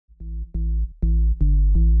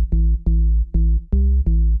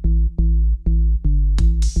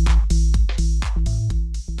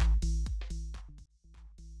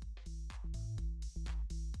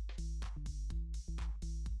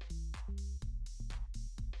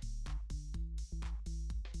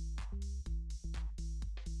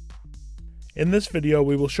In this video,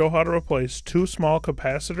 we will show how to replace 2 small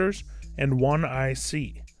capacitors and 1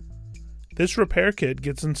 IC. This repair kit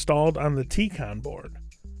gets installed on the T-Con board.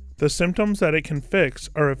 The symptoms that it can fix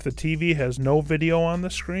are if the TV has no video on the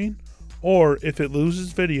screen, or if it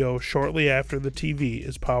loses video shortly after the TV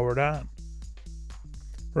is powered on.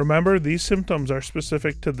 Remember, these symptoms are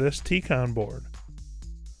specific to this T-Con board.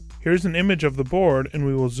 Here's an image of the board, and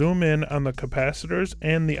we will zoom in on the capacitors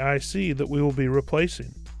and the IC that we will be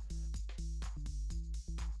replacing.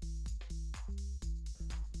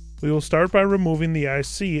 We will start by removing the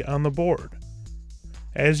IC on the board.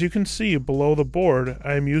 As you can see below the board,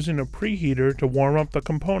 I am using a preheater to warm up the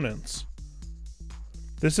components.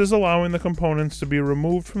 This is allowing the components to be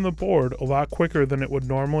removed from the board a lot quicker than it would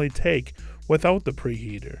normally take without the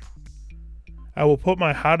preheater. I will put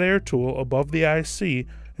my hot air tool above the IC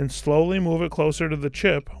and slowly move it closer to the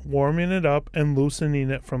chip, warming it up and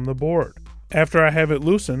loosening it from the board. After I have it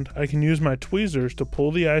loosened, I can use my tweezers to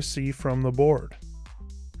pull the IC from the board.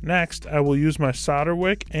 Next, I will use my solder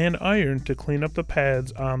wick and iron to clean up the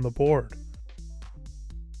pads on the board.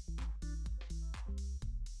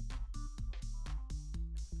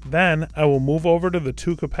 Then, I will move over to the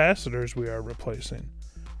 2 capacitors we are replacing.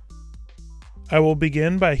 I will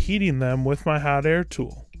begin by heating them with my hot air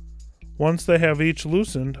tool. Once they have each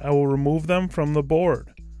loosened, I will remove them from the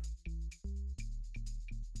board.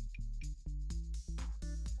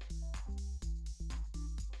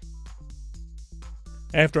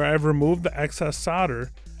 After I have removed the excess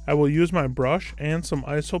solder, I will use my brush and some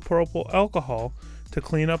isopropyl alcohol to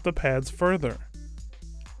clean up the pads further.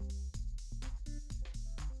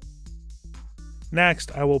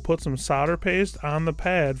 Next, I will put some solder paste on the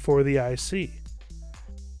pad for the IC.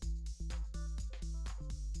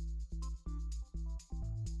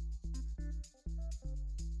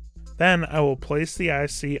 Then I will place the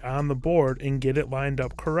IC on the board and get it lined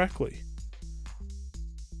up correctly.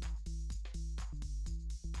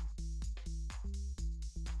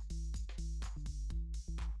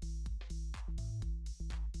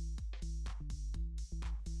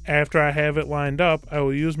 After I have it lined up, I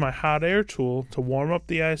will use my hot air tool to warm up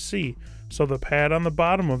the IC so the pad on the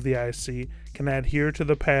bottom of the IC can adhere to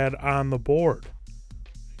the pad on the board.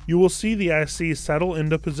 You will see the IC settle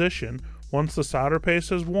into position once the solder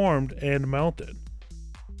paste is warmed and melted.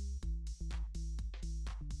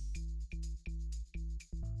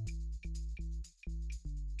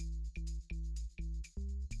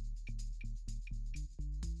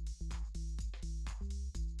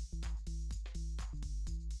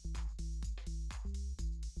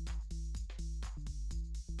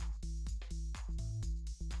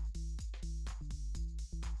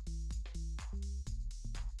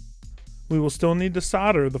 We will still need to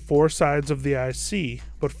solder the 4 sides of the IC,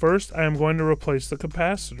 but first I am going to replace the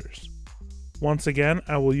capacitors. Once again,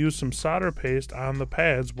 I will use some solder paste on the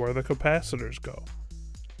pads where the capacitors go.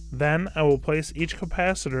 Then I will place each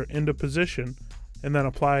capacitor into position and then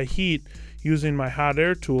apply heat using my hot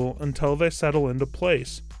air tool until they settle into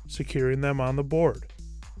place, securing them on the board.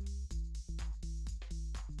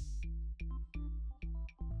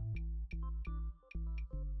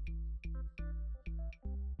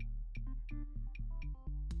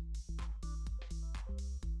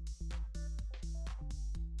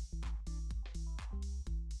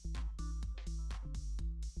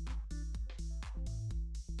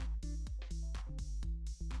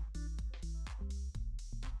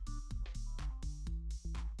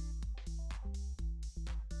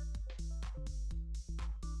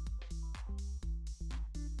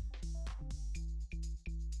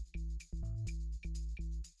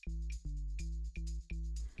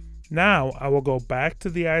 Now I will go back to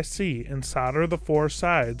the IC and solder the 4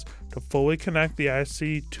 sides to fully connect the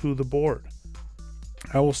IC to the board.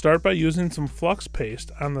 I will start by using some flux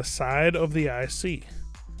paste on the side of the IC.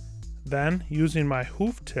 Then, using my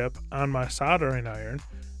hoof tip on my soldering iron,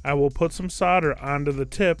 I will put some solder onto the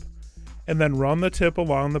tip and then run the tip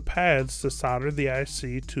along the pads to solder the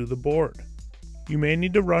IC to the board. You may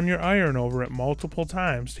need to run your iron over it multiple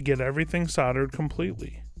times to get everything soldered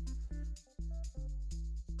completely.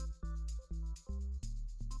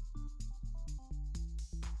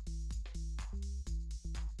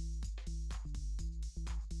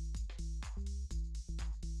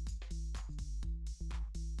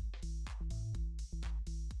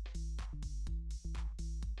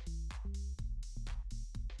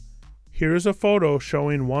 Here is a photo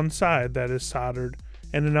showing one side that is soldered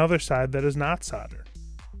and another side that is not soldered.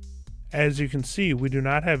 As you can see, we do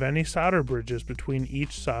not have any solder bridges between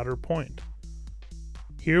each solder point.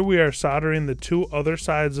 Here we are soldering the 2 other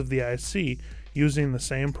sides of the IC using the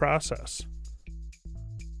same process.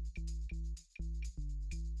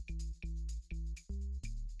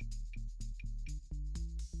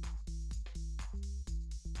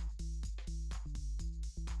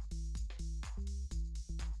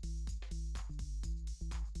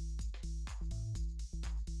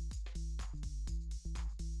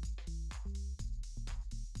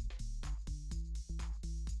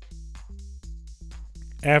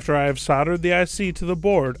 After I have soldered the IC to the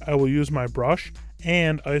board, I will use my brush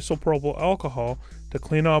and isopropyl alcohol to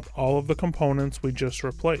clean up all of the components we just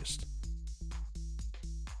replaced.